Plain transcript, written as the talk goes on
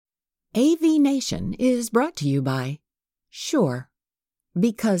AV Nation is brought to you by Shure,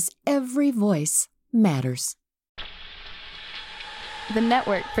 because every voice matters. The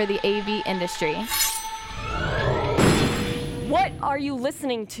network for the AV industry. What are you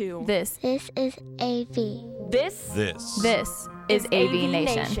listening to? This is AV. This is AV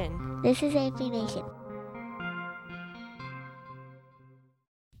Nation. This is AV Nation.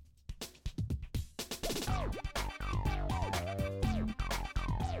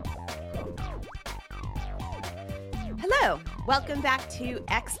 Hello, welcome back to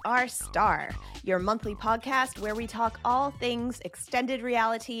XR Star, your monthly podcast where we talk all things extended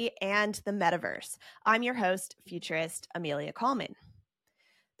reality and the metaverse. I'm your host, futurist Amelia Coleman.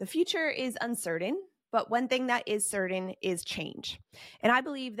 The future is uncertain, but one thing that is certain is change. And I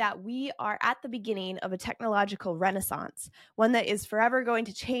believe that we are at the beginning of a technological renaissance, one that is forever going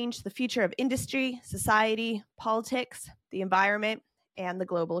to change the future of industry, society, politics, the environment, and the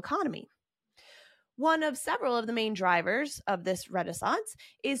global economy. One of several of the main drivers of this renaissance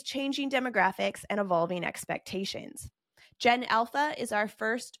is changing demographics and evolving expectations. Gen Alpha is our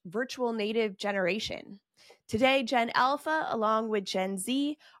first virtual native generation. Today, Gen Alpha, along with Gen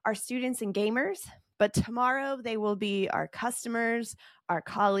Z, are students and gamers, but tomorrow they will be our customers, our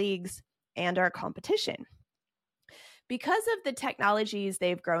colleagues, and our competition. Because of the technologies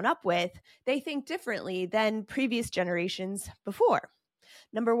they've grown up with, they think differently than previous generations before.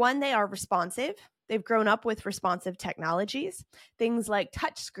 Number one, they are responsive. They've grown up with responsive technologies, things like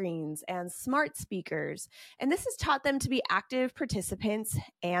touchscreens and smart speakers, and this has taught them to be active participants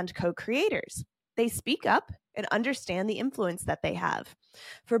and co-creators. They speak up and understand the influence that they have.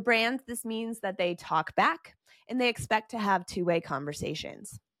 For brands, this means that they talk back and they expect to have two-way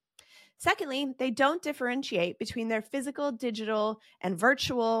conversations. Secondly, they don't differentiate between their physical, digital, and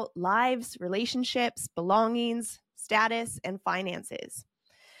virtual lives, relationships, belongings, status, and finances.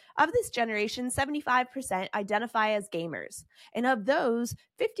 Of this generation, 75% identify as gamers. And of those,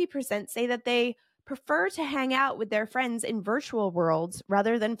 50% say that they prefer to hang out with their friends in virtual worlds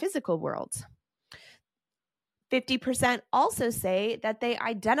rather than physical worlds. 50% also say that they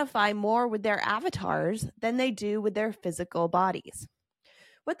identify more with their avatars than they do with their physical bodies.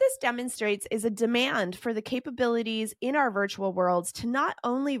 What this demonstrates is a demand for the capabilities in our virtual worlds to not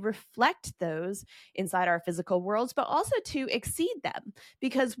only reflect those inside our physical worlds, but also to exceed them,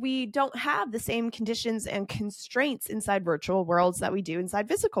 because we don't have the same conditions and constraints inside virtual worlds that we do inside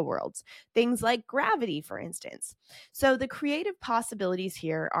physical worlds. Things like gravity, for instance. So the creative possibilities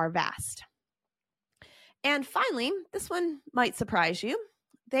here are vast. And finally, this one might surprise you.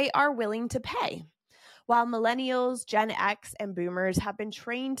 They are willing to pay. While millennials, Gen X, and boomers have been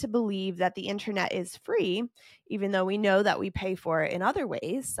trained to believe that the internet is free, even though we know that we pay for it in other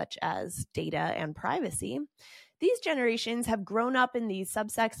ways, such as data and privacy, these generations have grown up in these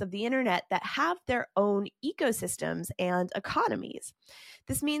subsects of the internet that have their own ecosystems and economies.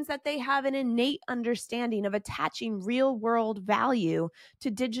 This means that they have an innate understanding of attaching real-world value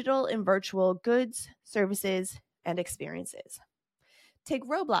to digital and virtual goods, services, and experiences. Take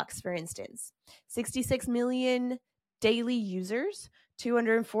Roblox, for instance. 66 million daily users,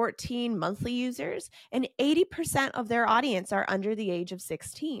 214 monthly users, and 80% of their audience are under the age of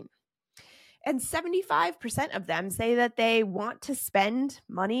 16. And 75% of them say that they want to spend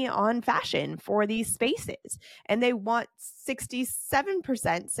money on fashion for these spaces. And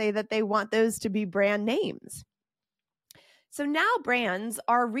 67% say that they want those to be brand names. So now brands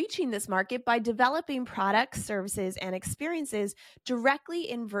are reaching this market by developing products, services, and experiences directly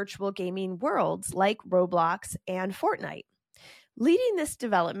in virtual gaming worlds like Roblox and Fortnite. Leading this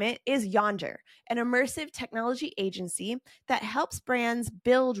development is Yonder, an immersive technology agency that helps brands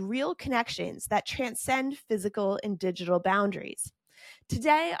build real connections that transcend physical and digital boundaries.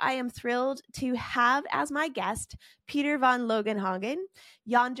 Today, I am thrilled to have as my guest Peter van Logenhagen,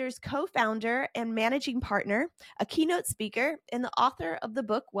 Yonder's co-founder and managing partner, a keynote speaker, and the author of the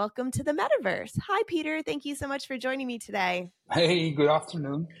book, Welcome to the Metaverse. Hi, Peter. Thank you so much for joining me today. Hey, good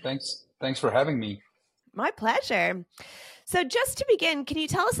afternoon. Thanks for having me. My pleasure. So just to begin, can you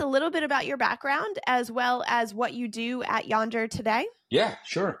tell us a little bit about your background as well as what you do at Yonder today? Yeah,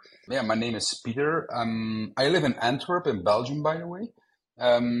 sure. Yeah, my name is Peter. I live in Antwerp in Belgium, by the way.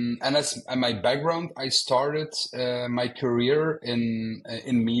 And my background, I started my career in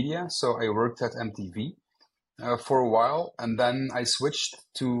media. So I worked at MTV for a while, and then I switched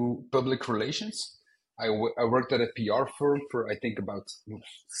to public relations. I worked at a PR firm for, I think, about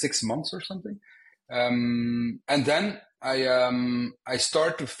 6 months or something. And then I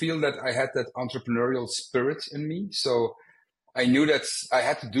started to feel that I had that entrepreneurial spirit in me. So I knew that I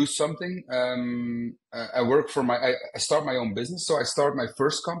had to do something. I start my own business. So I start my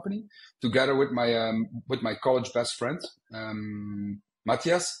first company together with my college best friend,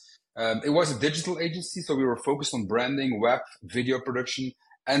 Matthias. It was a digital agency. So we were focused on branding, web, video production,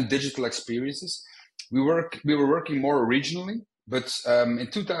 and digital experiences. We were working more regionally, but in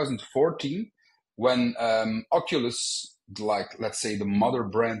 2014, when Oculus, like let's say the mother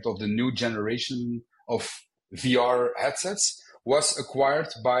brand of the new generation of VR headsets, was acquired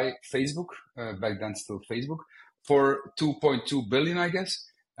by Facebook, back then still Facebook, for 2.2 billion, I guess.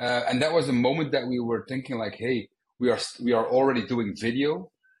 And that was the moment that we were thinking like, hey, we are already doing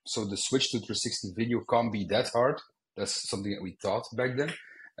video, so the switch to 360 video can't be that hard. That's something that we thought back then.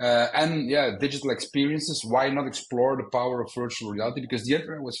 And yeah, digital experiences. Why not explore the power of virtual reality? Because the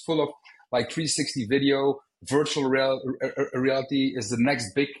internet was full of like 360 video. Virtual reality is the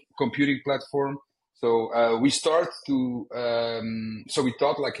next big computing platform. So we start to. So we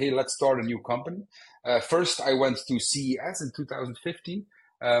thought like, hey, let's start a new company. First, I went to CES in 2015.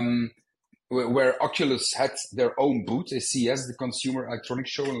 Where Oculus had their own booth, CES, the Consumer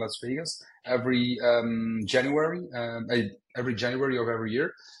Electronics Show in Las Vegas, every January of every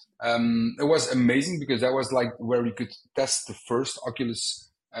year. It was amazing because that was like where we could test the first Oculus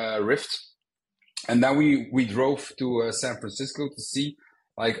Rift. And then we drove to San Francisco to see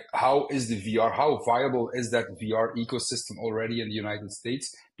like how is the VR, how viable is that VR ecosystem already in the United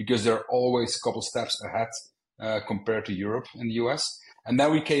States? Because they're always a couple steps ahead compared to Europe and the US. And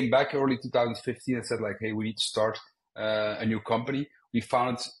then we came back early 2015 and said like, hey, we need to start a new company. We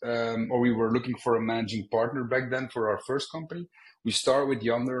found, or we were looking for a managing partner back then for our first company. We started with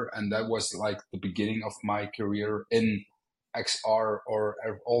Yonder, and that was like the beginning of my career in XR or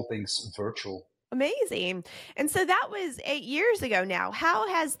all things virtual. Amazing. And so that was 8 years ago now. How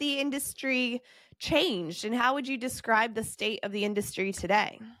has the industry changed, and how would you describe the state of the industry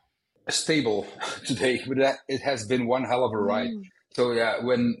today? Stable today, but it has been one hell of a ride. So yeah,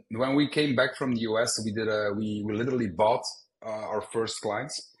 when we came back from the US, we literally bought our first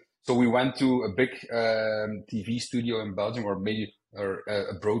clients. So we went to a big TV studio in Belgium, or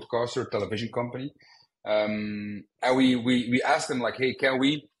a broadcaster, television company, and we asked them like, hey, can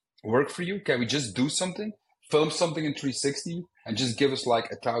we work for you? Can we just do something, film something in 360, and just give us like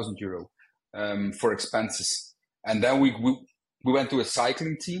 €1,000 for expenses? And then we went to a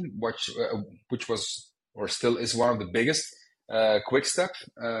cycling team, which was or still is one of the biggest. Quick Step,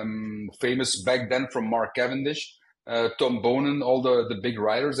 famous back then from Mark Cavendish, Tom Bonen, all the big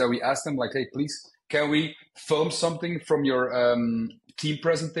riders. And we asked them like, hey, please, can we film something from your team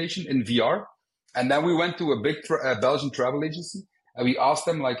presentation in VR? And then we went to a big Belgian travel agency, and we asked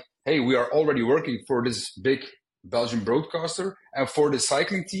them like, hey, we are already working for this big Belgian broadcaster and for the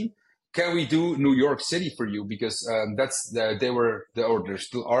cycling team. Can we do New York City for you? Because they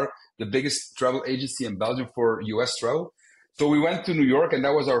still are the biggest travel agency in Belgium for US travel. So we went to New York, and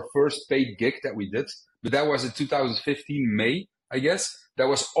that was our first paid gig that we did. But that was in 2015, May, I guess. That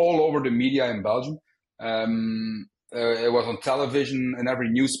was all over the media in Belgium. It was on television and every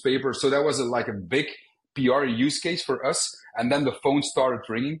newspaper. So that was like a big PR use case for us. And then the phone started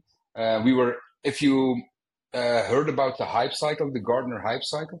ringing. If you heard about the hype cycle, the Gartner hype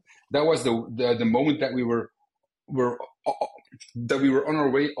cycle, that was the moment that we were on our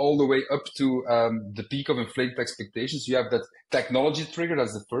way all the way up to the peak of inflated expectations. You have that technology trigger,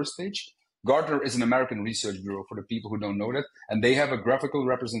 that's the first stage. Gartner is an American research bureau for the people who don't know that, and they have a graphical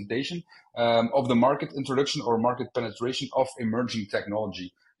representation of the market introduction or market penetration of emerging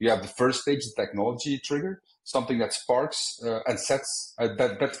technology. You have the first stage, the technology trigger, something that sparks and sets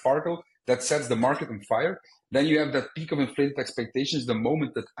that sparkle that sets the market on fire. Then you have that peak of inflated expectations, the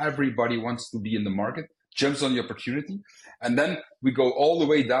moment that everybody wants to be in the market, jumps on the opportunity. And then we go all the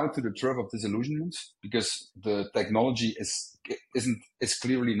way down to the trough of disillusionment, because the technology is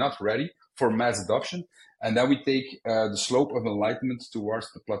clearly not ready for mass adoption. And then we take the slope of enlightenment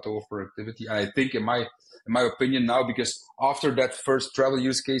towards the plateau of productivity. And I think in my opinion now, because after that first travel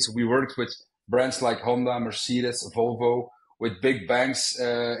use case, we worked with brands like Honda, Mercedes, Volvo, with big banks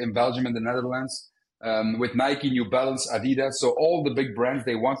in Belgium and the Netherlands, with Nike, New Balance, Adidas. So all the big brands,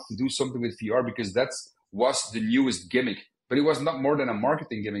 they wanted to do something with VR because that was the newest gimmick. But it was not more than a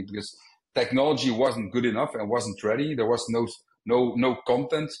marketing gimmick, because technology wasn't good enough and wasn't ready. There was no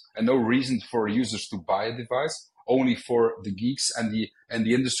content and no reason for users to buy a device, only for the geeks and the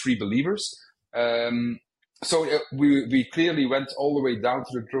industry believers. So we clearly went all the way down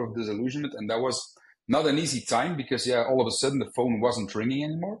to the trough of disillusionment, and that was not an easy time, because all of a sudden the phone wasn't ringing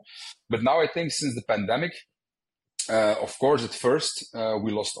anymore. But now I think since the pandemic, Of course, at first,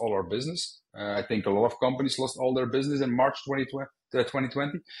 we lost all our business. I think a lot of companies lost all their business in March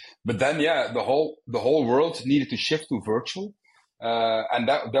 2020. But then, the whole world needed to shift to virtual. And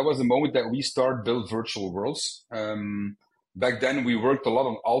that was the moment that we started build virtual worlds. Back then, we worked a lot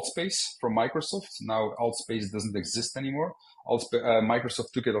on Altspace from Microsoft. Now, Altspace doesn't exist anymore.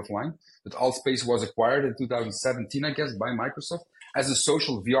 Microsoft took it offline. But Altspace was acquired in 2017, I guess, by Microsoft as a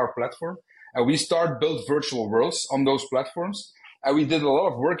social VR platform. And we started build virtual worlds on those platforms. And we did a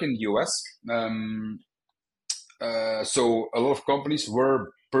lot of work in the US. So a lot of companies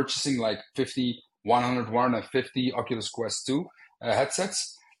were purchasing like 50, 100, 150 Oculus Quest 2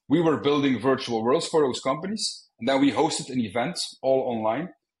 headsets. We were building virtual worlds for those companies. And then we hosted an event all online.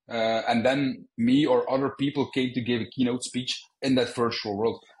 And then me or other people came to give a keynote speech in that virtual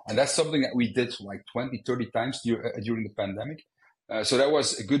world. And that's something that we did like 20, 30 times during the pandemic. So that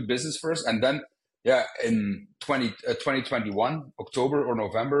was a good business for us. And then, in 2021, October or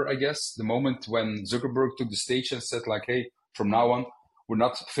November, I guess, the moment when Zuckerberg took the stage and said like, hey, from now on, we're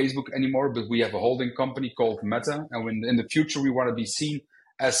not Facebook anymore, but we have a holding company called Meta. And when in the future, we want to be seen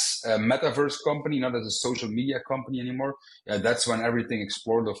as a metaverse company, not as a social media company anymore. That's when everything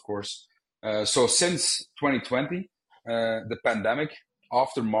exploded, of course. So since 2020, the pandemic,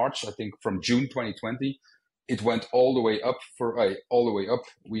 after March, I think from June 2020, it went all the way up all the way up.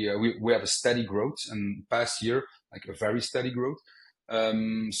 We have a steady growth, and past year, like a very steady growth.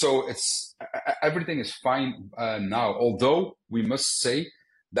 So it's everything is fine now. Although we must say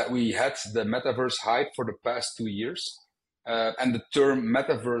that we had the metaverse hype for the past 2 years, and the term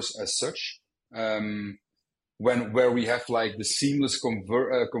metaverse as such, where we have like the seamless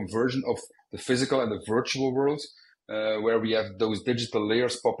conversion of the physical and the virtual world. Where we have those digital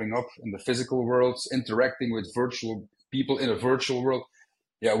layers popping up in the physical worlds, interacting with virtual people in a virtual world.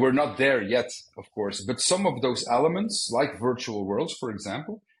 Yeah, we're not there yet, of course. But some of those elements, like virtual worlds, for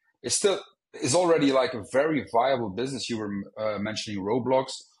example, is already like a very viable business. You were mentioning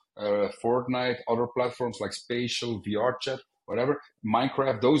Roblox, Fortnite, other platforms like Spatial, VR Chat, whatever,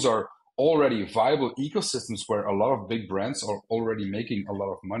 Minecraft. Those are already viable ecosystems where a lot of big brands are already making a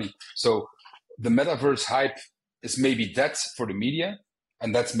lot of money. So the metaverse hype is maybe dead for the media,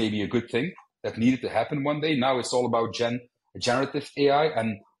 and that's maybe a good thing that needed to happen one day. Now it's all about generative AI,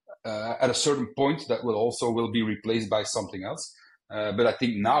 and at a certain point that will be replaced by something else. But I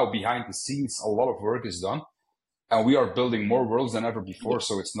think now behind the scenes, a lot of work is done, and we are building more worlds than ever before.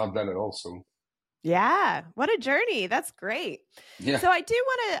 So it's not that at all. So. Yeah, what a journey. That's great. Yeah. So I do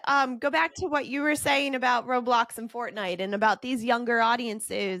want to go back to what you were saying about Roblox and Fortnite and about these younger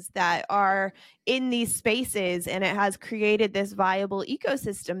audiences that are in these spaces, and it has created this viable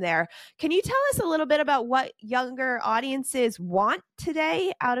ecosystem there. Can you tell us a little bit about what younger audiences want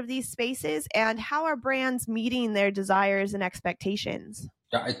today out of these spaces, and how are brands meeting their desires and expectations?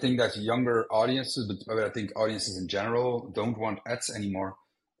 Yeah, I think that younger audiences, but I think audiences in general don't want ads anymore.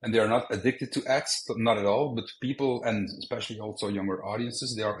 And they are not addicted to ads, not at all, but people, and especially also younger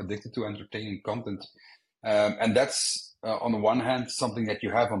audiences, they are addicted to entertaining content. And that's, on the one hand, something that you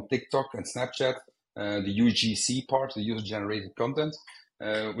have on TikTok and Snapchat, the UGC part, the user-generated content,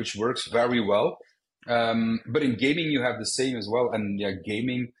 which works very well. But in gaming, you have the same as well. And yeah,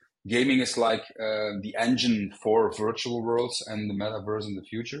 gaming is like the engine for virtual worlds and the metaverse in the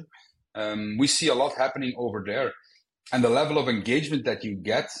future. We see a lot happening over there. And the level of engagement that you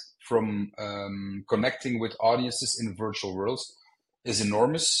get from connecting with audiences in virtual worlds is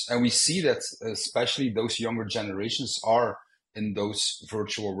enormous. And we see that especially those younger generations are in those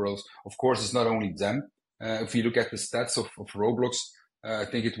virtual worlds. Of course, it's not only them. If you look at the stats of Roblox, I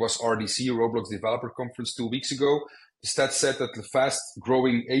think it was RDC, Roblox Developer Conference 2 weeks ago, the stats said that the fast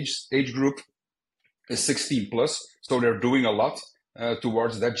growing age group is 16 plus. So they're doing a lot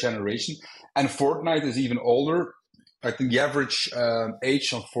towards that generation. And Fortnite is even older. I think the average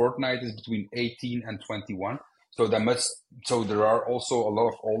age on Fortnite is between 18 and 21. So there are also a lot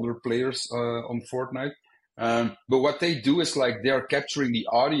of older players on Fortnite. But what they do is like they are capturing the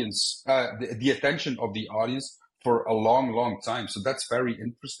audience, the attention of the audience for a long, long time. So that's very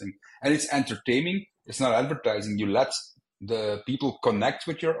interesting. And it's entertaining. It's not advertising. You let the people connect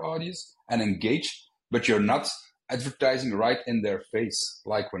with your audience and engage, but you're not advertising right in their face.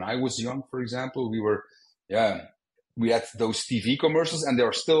 Like when I was young, for example, we had those TV commercials, and they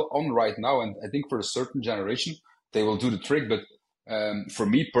are still on right now. And I think for a certain generation, they will do the trick. But for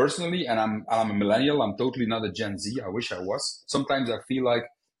me personally, and I'm a millennial, I'm totally not a Gen Z. I wish I was. Sometimes I feel like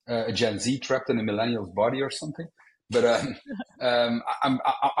a Gen Z trapped in a millennial's body or something. But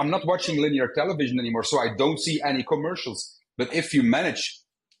I'm not watching linear television anymore, so I don't see any commercials. But if you manage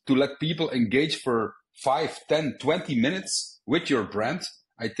to let people engage for 5, 10, 20 minutes with your brand,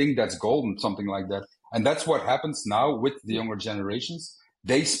 I think that's golden, something like that. And that's what happens now with the younger generations.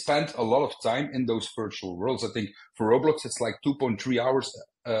 They spend a lot of time in those virtual worlds. I think for Roblox, it's like 2.3 hours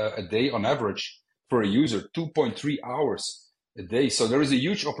a day on average for a user, 2.3 hours a day. So there is a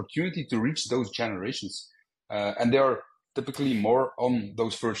huge opportunity to reach those generations. And they are typically more on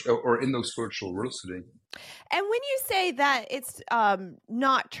those in those virtual worlds today. And when you say that it's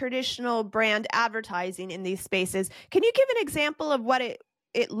not traditional brand advertising in these spaces, can you give an example of what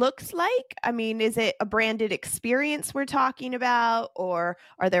it looks like? I mean, is it a branded experience we're talking about, or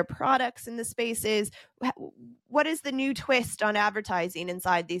are there products in the spaces? What is the new twist on advertising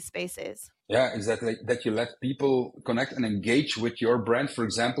inside these spaces? Yeah, exactly. That you let people connect and engage with your brand. For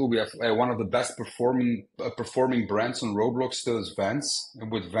example, we have one of the best performing brands on Roblox still is Vans,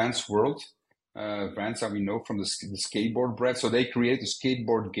 with Vans World. Vans, that we know from the skateboard brand. So they create a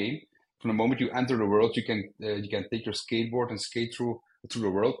skateboard game. From the moment you enter the world, you can take your skateboard and skate through the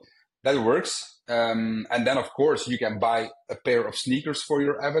world. That works. And then, of course, you can buy a pair of sneakers for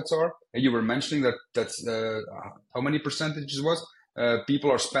your avatar. And you were mentioning that's how many percentages was? People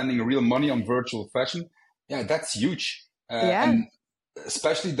are spending real money on virtual fashion. Yeah, that's huge. And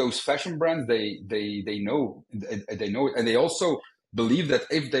especially those fashion brands, they know it, and they also believe that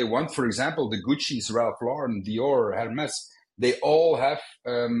if they want, for example, the Gucci's, Ralph Lauren, Dior, Hermes, they all have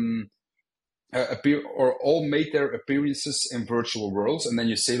all made their appearances in virtual worlds. And then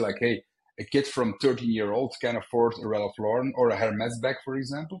you say like, hey, a kid from 13-year-old can afford a Ralph Lauren or a Hermes bag, for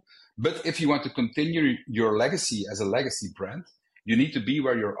example. But if you want to continue your legacy as a legacy brand, you need to be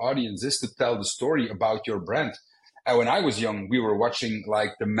where your audience is to tell the story about your brand. And when I was young, we were watching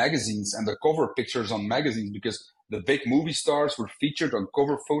like the magazines and the cover pictures on magazines because the big movie stars were featured on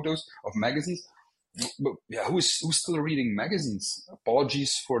cover photos of magazines. But yeah, who's still reading magazines?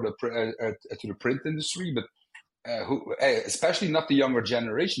 Apologies for to the print industry, but especially not the younger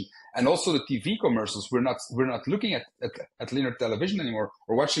generation. And also the TV commercials. We're not looking at linear television anymore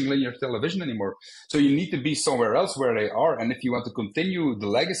or watching linear television anymore. So you need to be somewhere else where they are. And if you want to continue the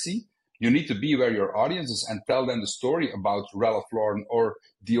legacy, you need to be where your audience is and tell them the story about Ralph Lauren or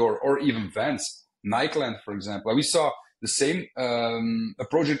Dior or even Vans, Nikeland, for example. We saw the same. A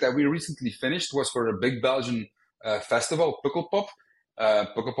project that we recently finished was for a big Belgian festival, Pukkelpop.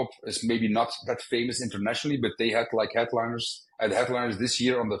 Pukkelpop is maybe not that famous internationally, but they had like headliners this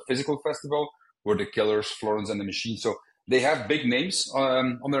year on the physical festival were the Killers, Florence and the Machine. So they have big names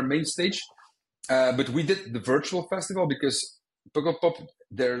on their main stage. But we did the virtual festival because Pukkelpop,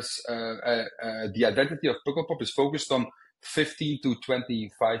 there's the identity of Pukkelpop is focused on 15 to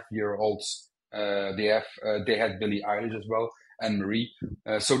 25-year-olds. They had Billie Eilish as well and Marie.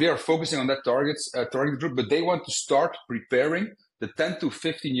 So they are focusing on that target group, but they want to start preparing the 10 to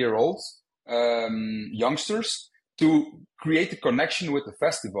 15-year-olds youngsters to create a connection with the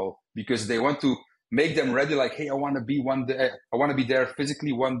festival because they want to make them ready. Like, hey, I want to be there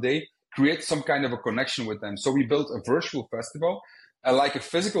physically one day. Create some kind of a connection with them. So we built a virtual festival, like a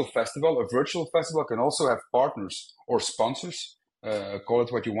physical festival. A virtual festival can also have partners or sponsors. Call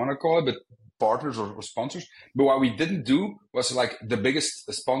it what you want to call it, but partners or sponsors. But what we didn't do was like the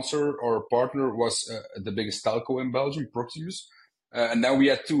biggest sponsor or partner was the biggest telco in Belgium, Proximus. And then we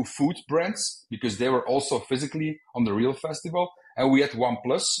had 2 food brands because they were also physically on the real festival. And we had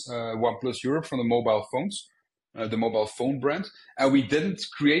OnePlus Europe from the mobile phones, the mobile phone brand. And we didn't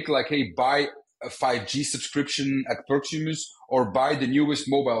create like, hey, buy a 5G subscription at Proximus or buy the newest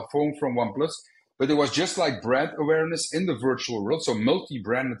mobile phone from OnePlus. But it was just like brand awareness in the virtual world. So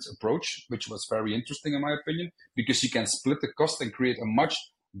multi-branded approach, which was very interesting in my opinion, because you can split the cost and create a much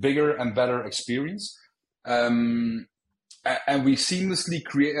bigger and better experience. And we seamlessly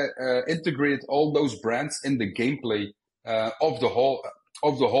integrated all those brands in the gameplay of the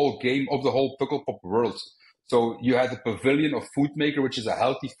whole game, of the whole Pukkelpop world. So you had the Pavilion of Food Maker, which is a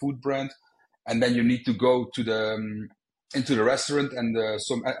healthy food brand, and then you need to go to into the restaurant, and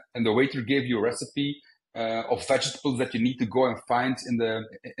the waiter gave you a recipe of vegetables that you need to go and find in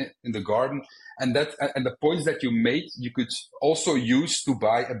the garden, and the points that you made you could also use to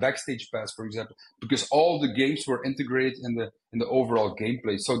buy a backstage pass, for example, because all the games were integrated in the overall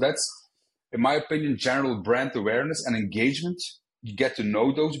gameplay. So that's, in my opinion, general brand awareness and engagement. You get to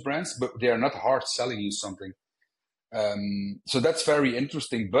know those brands, but they are not hard selling you something. So that's very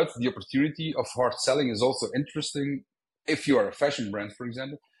interesting. But the opportunity of hard selling is also interesting if you are a fashion brand, for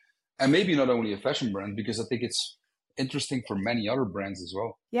example. And maybe not only a fashion brand, because I think it's interesting for many other brands as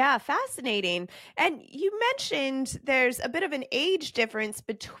well. Yeah, fascinating. And you mentioned there's a bit of an age difference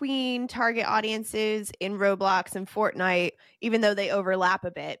between target audiences in Roblox and Fortnite, even though they overlap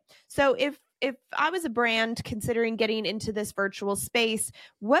a bit. So if if I was a brand considering getting into this virtual space,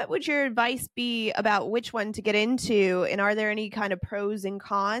 what would your advice be about which one to get into? And are there any kind of pros and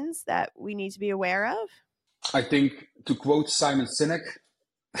cons that we need to be aware of? I think, to quote Simon Sinek,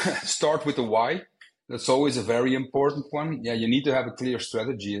 start with the why. That's always a very important one. Yeah, you need to have a clear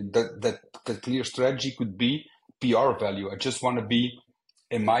strategy. That clear strategy could be PR value. I just want to be,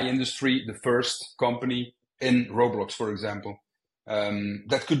 in my industry, the first company in Roblox, for example.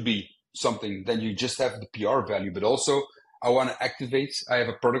 That could be something. Then you just have the PR value. But also, I want to activate. I have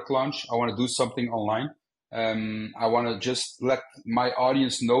a product launch. I want to do something online. I want to just let my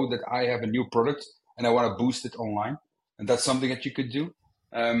audience know that I have a new product and I want to boost it online. And that's something that you could do.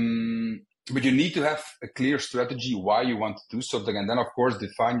 But you need to have a clear strategy why you want to do something. And then, of course,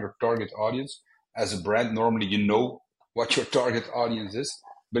 define your target audience. As a brand, normally you know what your target audience is.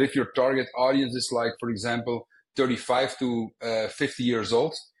 But if your target audience is like, for example, 35 to 50 years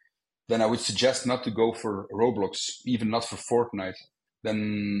old, then I would suggest not to go for Roblox, even not for Fortnite.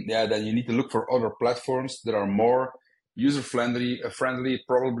 Then you need to look for other platforms that are more user-friendly,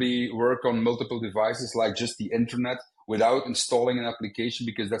 probably work on multiple devices like just the internet without installing an application,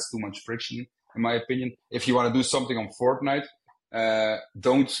 because that's too much friction, in my opinion. If you want to do something on Fortnite,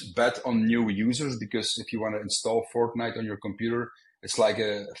 don't bet on new users, because if you want to install Fortnite on your computer, it's like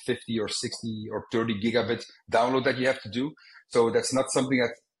a 50 or 60 or 30 gigabit download that you have to do. So that's not something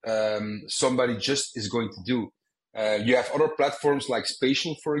that somebody just is going to do. You have other platforms like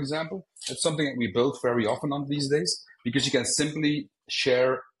Spatial, for example. That's something that we build very often on these days, because you can simply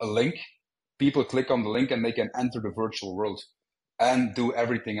share a link. People click on the link and they can enter the virtual world and do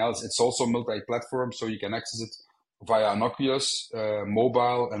everything else. It's also multi-platform, so you can access it via an Oculus,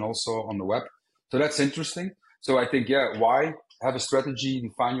 mobile, and also on the web. So that's interesting. So I think, why? Have a strategy,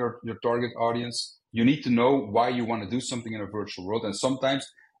 define your target audience. You need to know why you want to do something in a virtual world. And sometimes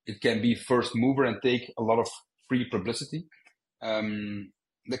it can be first mover and take a lot of free publicity.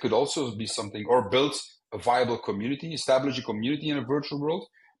 That could also be something, or build a viable community, establish a community in a virtual world.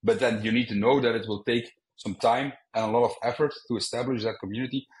 But then you need to know that it will take some time and a lot of effort to establish that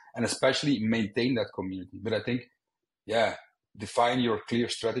community, and especially maintain that community. But I think, define your clear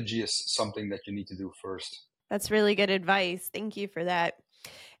strategy is something that you need to do first. That's really good advice. Thank you for that.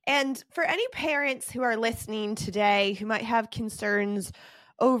 And for any parents who are listening today who might have concerns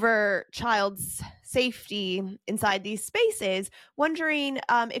over child's safety inside these spaces, wondering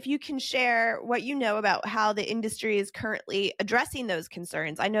if you can share what you know about how the industry is currently addressing those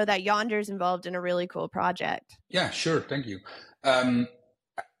concerns. I know that Yonder's involved in a really cool project. Yeah, sure. Thank you.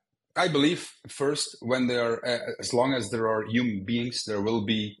 I believe first, when as long as there are human beings, there will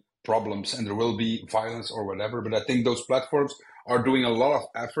be problems and there will be violence or whatever. But I think those platforms are doing a lot of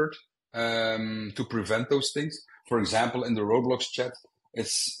effort to prevent those things. For example, in the Roblox chat,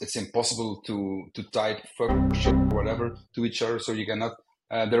 it's impossible to type fuck shit or whatever to each other. So you cannot.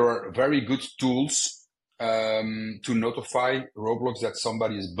 There are very good tools to notify Roblox that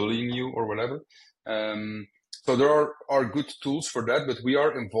somebody is bullying you or whatever. So there are good tools for that. But we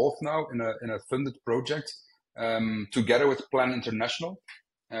are involved now in a funded project together with Plan International,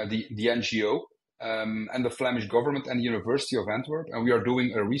 the NGO, and the Flemish government and the University of Antwerp, and we are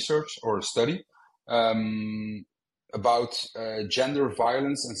doing a research or a study about gender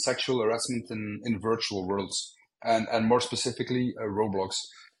violence and sexual harassment in virtual worlds, and more specifically Roblox.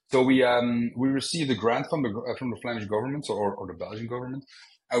 So we received a grant from the Flemish government or the Belgian government,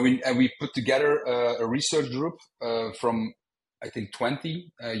 and we put together a research group from, I think,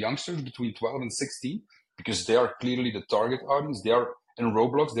 20 youngsters between 12 and 16, because they are clearly the target audience. They are in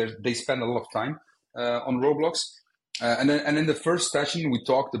Roblox. They spend a lot of time on Roblox. And in the first session, we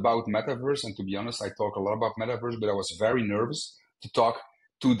talked about metaverse. And to be honest, I talk a lot about metaverse, but I was very nervous to talk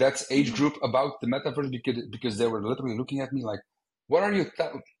to that age group about the metaverse, because they were literally looking at me like, what are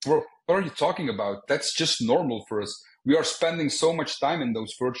you talking about? That's just normal for us. We are spending so much time in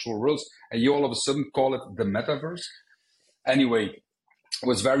those virtual worlds, and you all of a sudden call it the metaverse. Anyway, it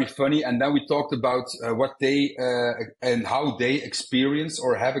was very funny. And then we talked about what they and how they experience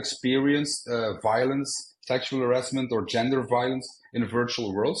or have experienced violence, sexual harassment, or gender violence in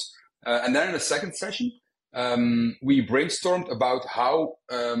virtual worlds. And then in the second session, we brainstormed about how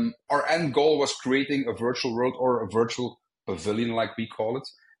our end goal was creating a virtual world, or a virtual pavilion, like we call it,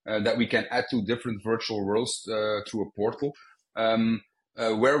 that we can add to different virtual worlds through a portal,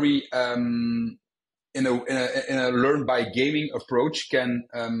 where we in a learn by gaming approach can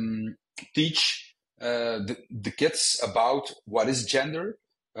teach the kids about what is gender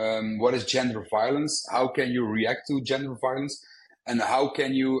violence, how can you react to gender violence, and how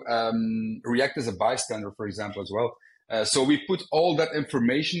can you react as a bystander, for example, as well. So we put all that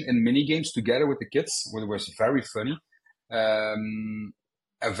information in mini games together with the kids, which was very funny, and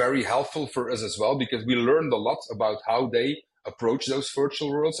very helpful for us as well, because we learned a lot about how they approach those virtual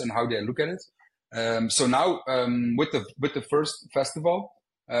worlds and how they look at it. So now with the first festival,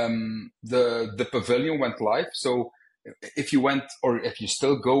 the pavilion went live. So if you went, or if you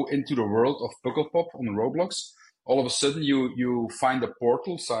still go into the world of Pukkelpop on Roblox, all of a sudden you find a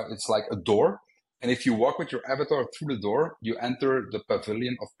portal. So it's like a door. And if you walk with your avatar through the door, you enter the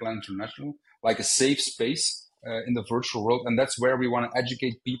pavilion of Plan International, like a safe space in the virtual world. And that's where we want to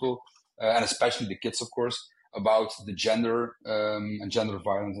educate people, and especially the kids, of course, about the gender and gender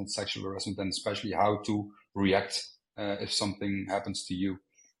violence and sexual harassment, and especially how to react if something happens to you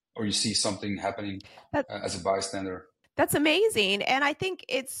or you see something happening as a bystander. That's amazing. And I think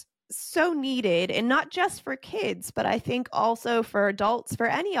it's so needed, and not just for kids, but I think also for adults, for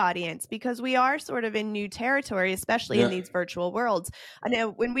any audience, because we are sort of in new territory, especially in these virtual worlds. I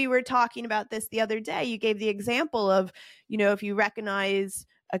know when we were talking about this the other day, you gave the example of, if you recognize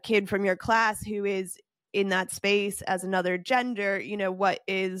a kid from your class who is in that space as another gender, what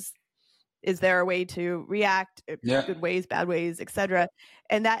is there a way to react, good ways, bad ways, etc.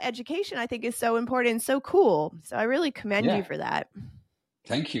 And that education, I think, is so important and so cool. So I really commend you for that.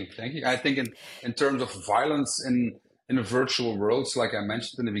 Thank you. I think in terms of violence in the virtual worlds, like I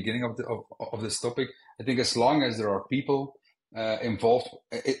mentioned in the beginning of this topic, I think as long as there are people involved,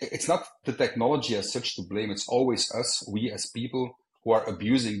 it's not the technology as such to blame. It's always us, we as people, who are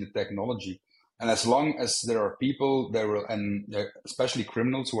abusing the technology. And as long as there are people, and especially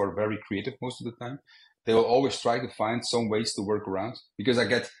criminals who are very creative most of the time, they will always try to find some ways to work around. Because I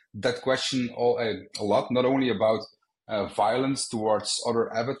get that question a lot, not only about violence towards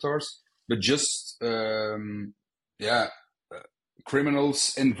other avatars, but just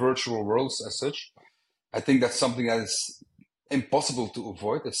criminals in virtual worlds as such. I think that's something that is impossible to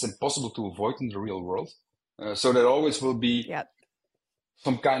avoid. It's impossible to avoid in the real world. So there always will be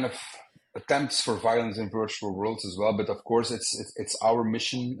some kind of attempts for violence in virtual worlds as well. But of course, it's our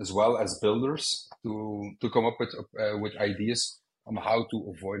mission as well as builders to come up with ideas on how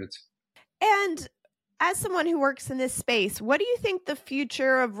to avoid it. And as someone who works in this space, what do you think the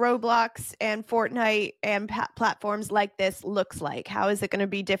future of Roblox and Fortnite and platforms like this looks like? How is it going to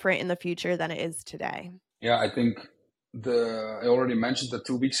be different in the future than it is today? Yeah, I think I already mentioned that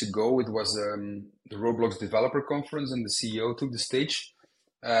 2 weeks ago, it was the Roblox Developer Conference, and the CEO took the stage,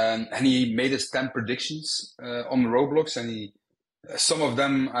 and he made his 10 predictions on Roblox, and some of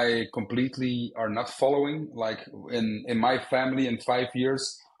them I completely are not following. Like in my family, in 5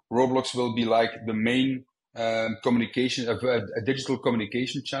 years, Roblox will be like the main communication of a digital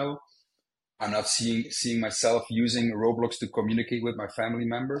communication channel. I'm not seeing myself using Roblox to communicate with my family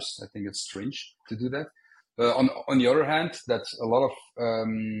members. I think it's strange to do that. On the other hand, that a lot of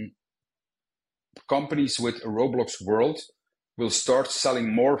companies with a Roblox world will start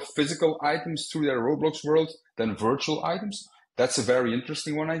selling more physical items through their Roblox world than virtual items. That's a very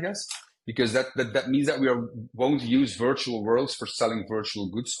interesting one, I guess. Because that means that we won't use virtual worlds for selling virtual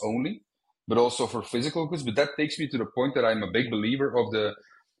goods only, but also for physical goods. But that takes me to the point that I'm a big believer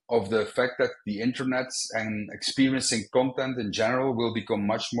of the fact that the internet and experiencing content in general will become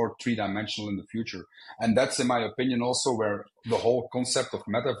much more three-dimensional in the future. And that's, in my opinion, also where the whole concept of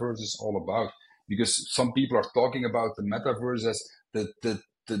metaverse is all about. Because some people are talking about the metaverse as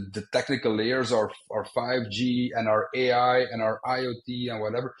the technical layers are 5G and our AI and our IoT and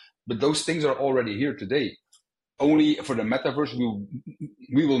whatever. But those things are already here today. Only for the metaverse,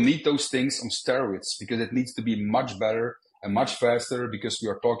 we will need those things on steroids, because it needs to be much better and much faster, because we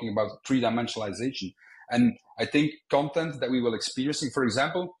are talking about three-dimensionalization. And I think content that we will experiencing, for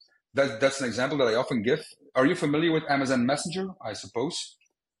example, that's an example that I often give. Are you familiar with Amazon Messenger, I suppose?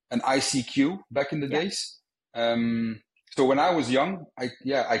 And ICQ back in the days? So when I was young,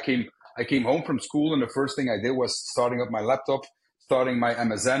 I came home from school, and the first thing I did was starting up my laptop, starting my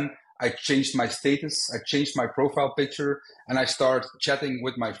MSN. I changed my status, I changed my profile picture, and I started chatting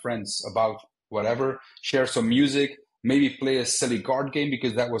with my friends about whatever, share some music, maybe play a silly card game,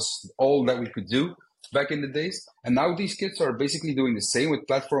 because that was all that we could do back in the days. And now these kids are basically doing the same with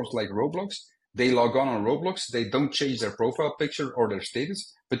platforms like Roblox. They log on Roblox, they don't change their profile picture or their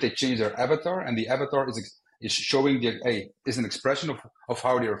status, but they change their avatar, and the avatar is showing is an expression of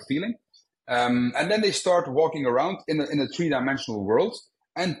how they are feeling. And then they start walking around in a three-dimensional world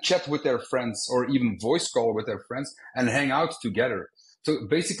and chat with their friends, or even voice call with their friends and hang out together. So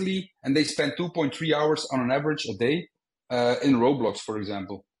basically, and they spend 2.3 hours on an average a day in Roblox, for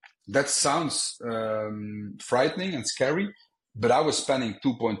example. That sounds frightening and scary, but I was spending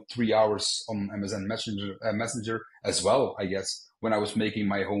 2.3 hours on MSN Messenger as well, I guess, when I was making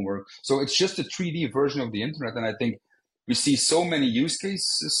my homework. So it's just a 3D version of the internet. And I think we see so many use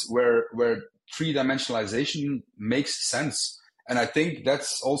cases where three-dimensionalization makes sense. And I think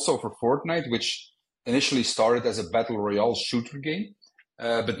that's also for Fortnite, which initially started as a battle royale shooter game.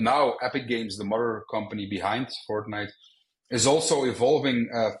 But now Epic Games, the mother company behind Fortnite, is also evolving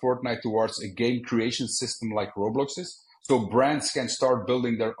Fortnite towards a game creation system like Roblox is. So brands can start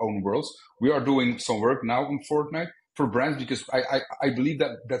building their own worlds. We are doing some work now on Fortnite for brands because I believe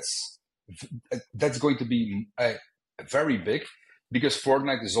that's going to be very big, because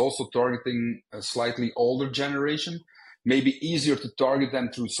Fortnite is also targeting a slightly older generation. Maybe easier to target them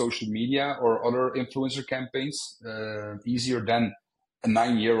through social media or other influencer campaigns, easier than a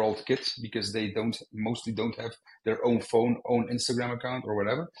 9-year-old kid, because they mostly don't have their own phone, own Instagram account or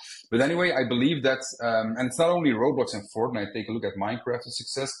whatever. But anyway, I believe that, and it's not only Roblox and Fortnite. Take a look at Minecraft's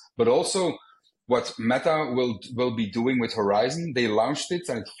success, but also what Meta will be doing with Horizon. They launched it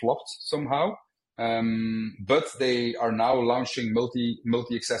and it flopped somehow, but they are now launching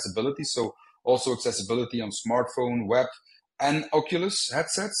multi accessibility, so also accessibility on smartphone, web, and Oculus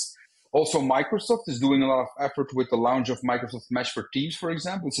headsets. Also, Microsoft is doing a lot of effort with the launch of Microsoft Mesh for Teams, for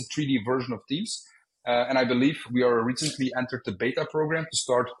example. It's a 3D version of Teams. And I believe we are recently entered the beta program to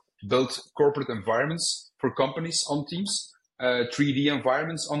start build corporate environments for companies on Teams, 3D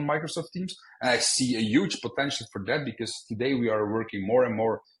environments on Microsoft Teams. And I see a huge potential for that, because today we are working more and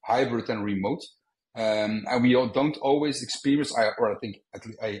more hybrid and remote. And we don't always experience, I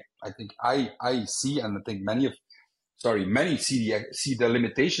see, and I think many see the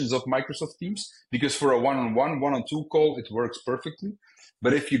limitations of Microsoft Teams, because for a one-on-two call, it works perfectly.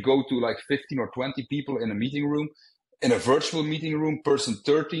 But if you go to like 15 or 20 people in a meeting room, in a virtual meeting room, person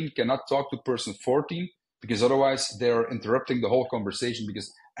 13 cannot talk to person 14, because otherwise they're interrupting the whole conversation,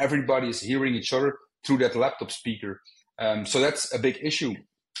 because everybody is hearing each other through that laptop speaker. So that's a big issue.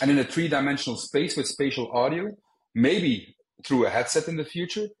 And in a three-dimensional space with spatial audio, maybe through a headset in the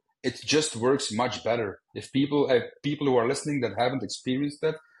future, it just works much better. If people who are listening that haven't experienced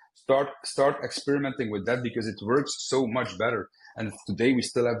that, start experimenting with that, because it works so much better. And today we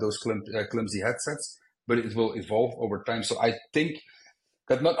still have those clumsy headsets, but it will evolve over time. So I think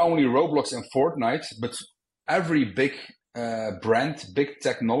that not only Roblox and Fortnite, but every big brand, big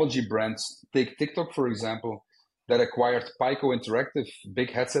technology brands, take TikTok, for example, that acquired Pico Interactive,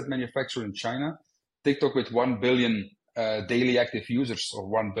 big headset manufacturer in China. TikTok with 1 billion daily active users, or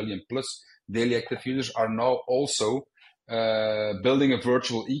 1 billion plus daily active users, are now also building a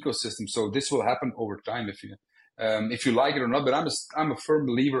virtual ecosystem. So this will happen over time, if you like it or not. But I'm a firm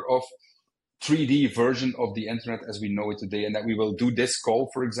believer of 3D version of the internet as we know it today, and that we will do this call,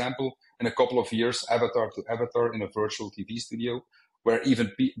 for example, in a couple of years, avatar to avatar in a virtual TV studio, where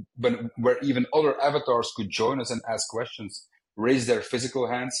even other avatars could join us and ask questions, raise their physical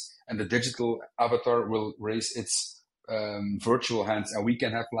hands, and the digital avatar will raise its virtual hands, and we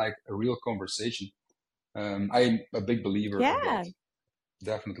can have like a real conversation. I'm a big believer of that.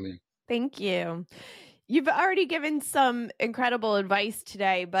 Definitely. Thank you. You've already given some incredible advice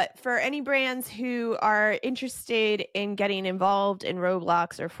today, but for any brands who are interested in getting involved in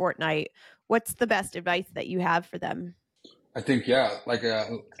Roblox or Fortnite, what's the best advice that you have for them? I think, like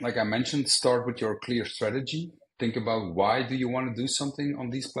I mentioned, start with your clear strategy. Think about why do you want to do something on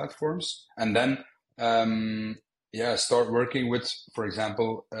these platforms, and then start working with, for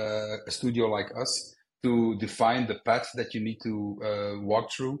example, a studio like us to define the path that you need to walk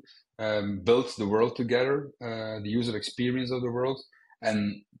through, build the world together, the user experience of the world,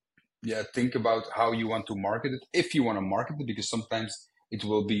 and think about how you want to market it, if you want to market it, because sometimes it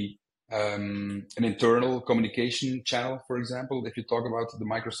will be an internal communication channel, for example, if you talk about the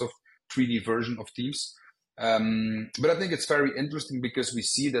Microsoft 3D version of Teams. But I think it's very interesting, because we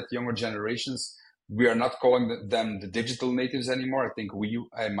see that younger generations, we are not calling them the digital natives anymore. I think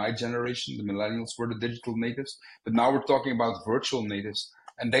my generation, the millennials, were the digital natives. But now we're talking about virtual natives,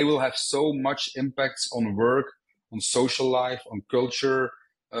 and they will have so much impacts on work, on social life, on culture,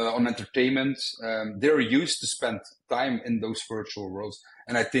 on entertainment. They're used to spend time in those virtual worlds.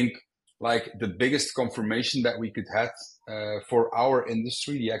 And I think like the biggest confirmation that we could have for our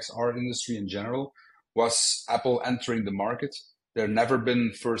industry, the XR industry in general, was Apple entering the market. They've never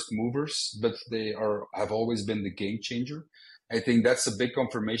been first movers, but they have always been the game changer. I think that's a big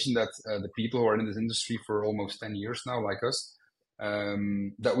confirmation that the people who are in this industry for almost 10 years now, like us,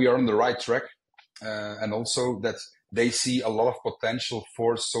 that we are on the right track, and also that they see a lot of potential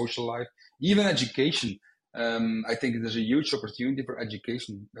for social life, even education. I think there's a huge opportunity for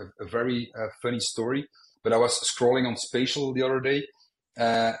education. A very funny story. but I was scrolling on Spatial the other day,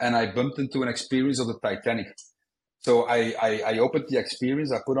 and I bumped into an experience of the Titanic. So I opened the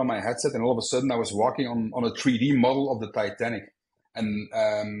experience, I put on my headset, and all of a sudden I was walking on a 3D model of the Titanic. And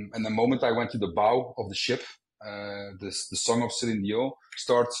the moment I went to the bow of the ship, the song of Celine Dion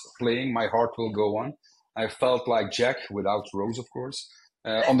starts playing, My Heart Will Go On. I felt like Jack, without Rose, of course,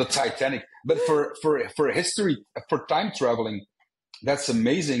 on the Titanic. But for history, for time traveling, that's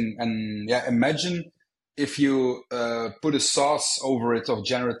amazing. And yeah, imagine if you put a sauce over it of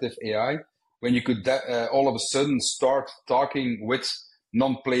generative AI, when you could all of a sudden start talking with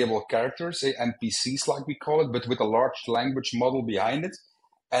non-playable characters, NPCs like we call it, but with a large language model behind it.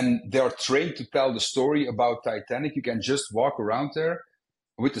 And they are trained to tell the story about Titanic. You can just walk around there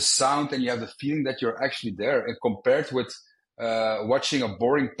with the sound and you have the feeling that you're actually there. And compared with watching a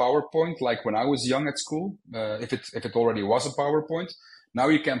boring PowerPoint, like when I was young at school, if it already was a PowerPoint, now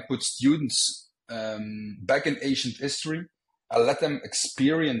you can put students back in ancient history and let them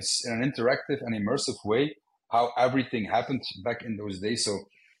experience in an interactive and immersive way how everything happened back in those days. So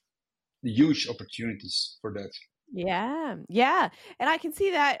huge opportunities for that. Yeah. And I can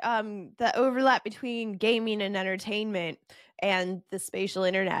see that the overlap between gaming and entertainment and the spatial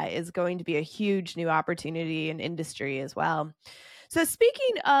internet is going to be a huge new opportunity in industry as well. So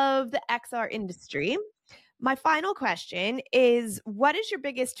speaking of the XR industry, my final question is, what is your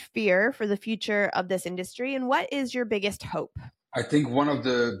biggest fear for the future of this industry, and what is your biggest hope? I think one of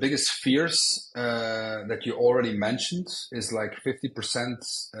the biggest fears that you already mentioned is like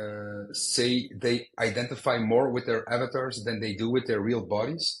 50% say they identify more with their avatars than they do with their real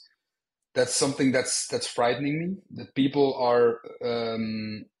bodies. That's something that's frightening me, that people are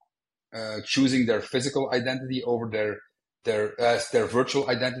choosing their physical identity over their virtual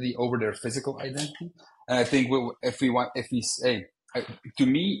identity over their physical identity. And I think to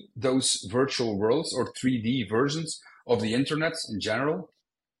me, those virtual worlds or 3D versions of the internet in general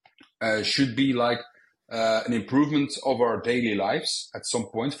should be like an improvement of our daily lives at some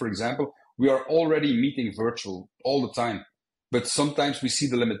point. For example, we are already meeting virtual all the time, but sometimes we see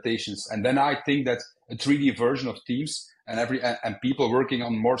the limitations. And then I think that a 3D version of Teams and people working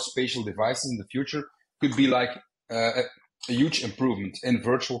on more spatial devices in the future could be like a huge improvement in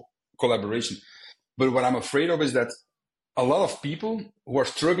virtual collaboration. But what I'm afraid of is that a lot of people who are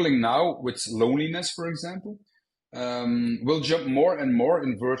struggling now with loneliness, for example, will jump more and more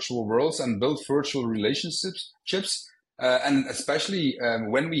in virtual worlds and build virtual relationships. And especially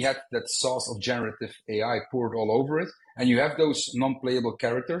when we had that sauce of generative AI poured all over it, and you have those non-playable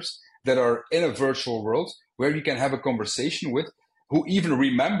characters that are in a virtual world where you can have a conversation with, who even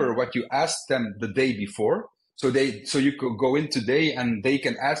remember what you asked them the day before. So you could go in today and they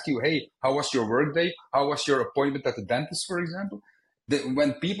can ask you, hey, how was your work day? How was your appointment at the dentist, for example?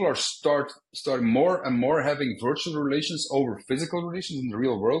 When people are start more and more having virtual relations over physical relations in the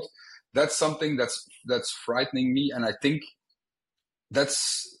real world, that's something that's frightening me. And I think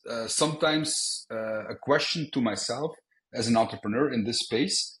that's sometimes a question to myself as an entrepreneur in this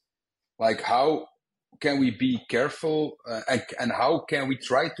space. Like, how can we be careful and how can we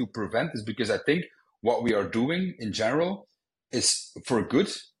try to prevent this? Because I think what we are doing in general is for good,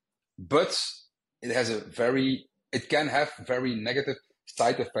 but it can have very negative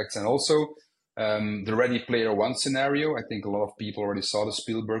side effects. And also the Ready Player One scenario, I think a lot of people already saw the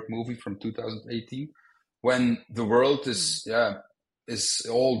Spielberg movie from 2018, when the world is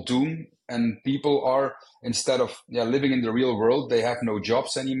all doom and people are, instead of living in the real world, they have no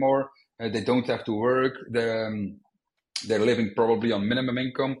jobs anymore. They don't have to work. They're living probably on minimum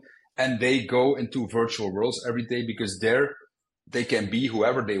income, and they go into virtual worlds every day because they can be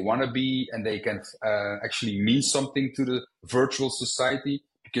whoever they want to be, and they can actually mean something to the virtual society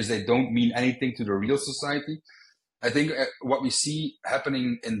because they don't mean anything to the real society. I think what we see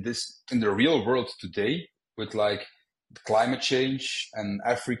happening in the real world today with like climate change, and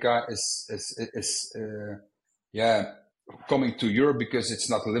Africa is coming to Europe because it's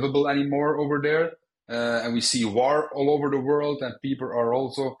not livable anymore over there. And we see war all over the world, and people are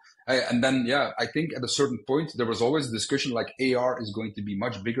also, and then, I think at a certain point, there was always a discussion like AR is going to be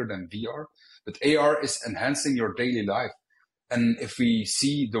much bigger than VR, but AR is enhancing your daily life. And if we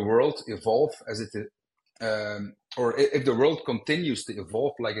see the world evolve as it, or if the world continues to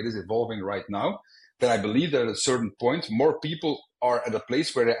evolve like it is evolving right now, then I believe that at a certain point, more people are at a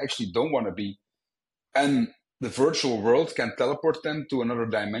place where they actually don't want to be. And the virtual world can teleport them to another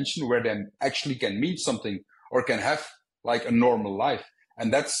dimension where they actually can meet something or can have like a normal life.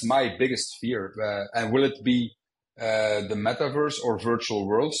 And that's my biggest fear. And will it be the metaverse or virtual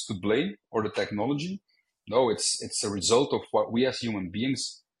worlds to blame, or the technology? No, it's a result of what we as human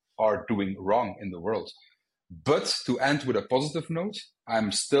beings are doing wrong in the world. But to end with a positive note,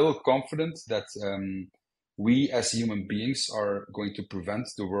 I'm still confident that we as human beings are going to prevent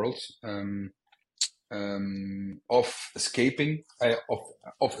the world of escaping,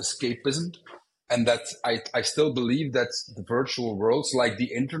 of escapism, and that I still believe that the virtual worlds, like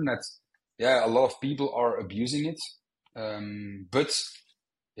the internet, a lot of people are abusing it, but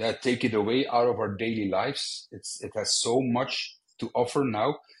take it away out of our daily lives. It has so much to offer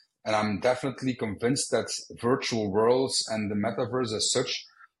now, and I'm definitely convinced that virtual worlds and the metaverse as such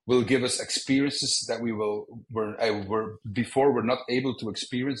will give us experiences that we're before we're not able to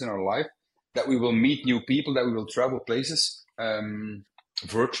experience in our life. That we will meet new people, that we will travel places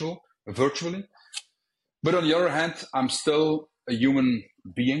virtually. But on the other hand, I'm still a human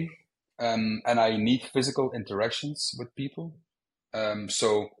being, and I need physical interactions with people.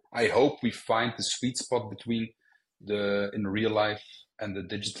 So I hope we find the sweet spot between in real life and the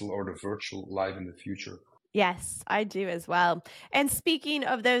digital or the virtual life in the future. Yes, I do as well. And speaking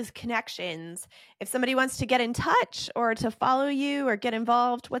of those connections, if somebody wants to get in touch or to follow you or get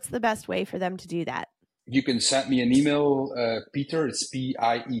involved, what's the best way for them to do that? You can send me an email, Peter. It's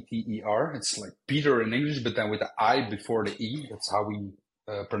Pieter. It's like Peter in English, but then with the I before the E. That's how we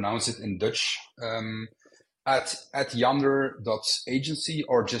pronounce it in Dutch. At yonder.agency,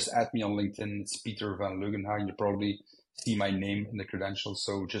 or just add me on LinkedIn. It's Peter van Leugenhagen. You probably see my name in the credentials.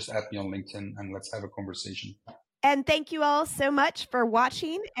 So just add me on LinkedIn and let's have a conversation. And thank you all so much for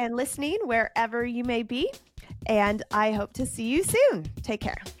watching and listening wherever you may be. And I hope to see you soon. Take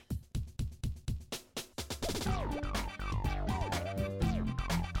care.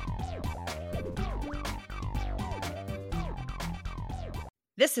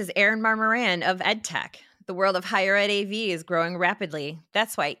 This is Erin Marmoran of EdTech. The world of higher ed AV is growing rapidly.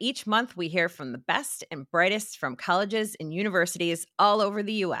 That's why each month we hear from the best and brightest from colleges and universities all over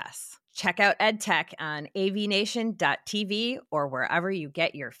the U.S. Check out EdTech on avnation.tv or wherever you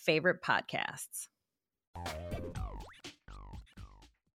get your favorite podcasts.